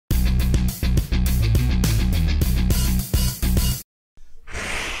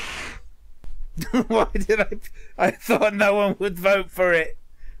Why did I thought no one would vote for it.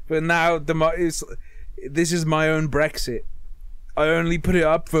 But now this is my own Brexit. I only put it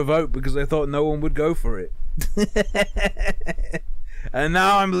up for vote because I thought no one would go for it. And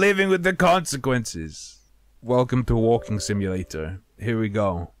now I'm living with the consequences. Welcome to Walking Simulator. Here we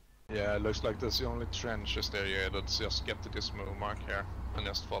go. Yeah, it looks like there's the only trenches there. Yeah, let's just get to this move mark here and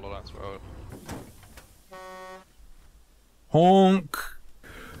just follow that road. Honk!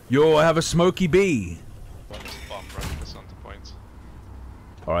 Yo, I have a smoky bee. Just bomb right at the center point.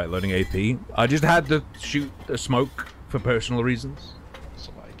 Alright, loading AP. I just had to shoot a smoke for personal reasons.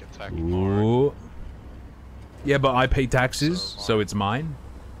 So like attack more. Yeah, but I pay taxes, so it's mine.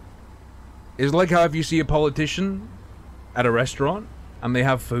 It's like how if you see a politician at a restaurant and they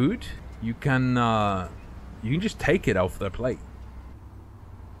have food, you can just take it off their plate.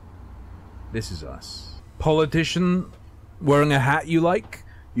 This is us. Politician wearing a hat you like,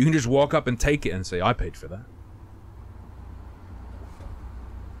 you can just walk up and take it and say, I paid for that.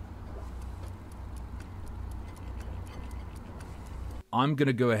 I'm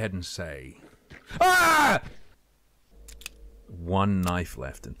gonna go ahead and say... Ah! 1 knife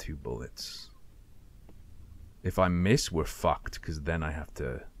left and 2 bullets. If I miss, we're fucked, because then I have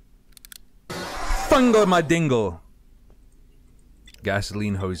to... Fungle my dingle!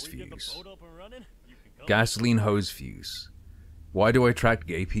 Gasoline hose fuse. Gasoline hose fuse. Why do I attract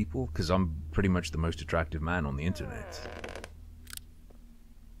gay people? Because I'm pretty much the most attractive man on the internet.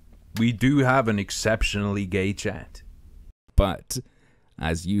 We do have an exceptionally gay chat. But,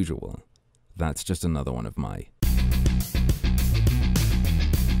 as usual, that's just another one of my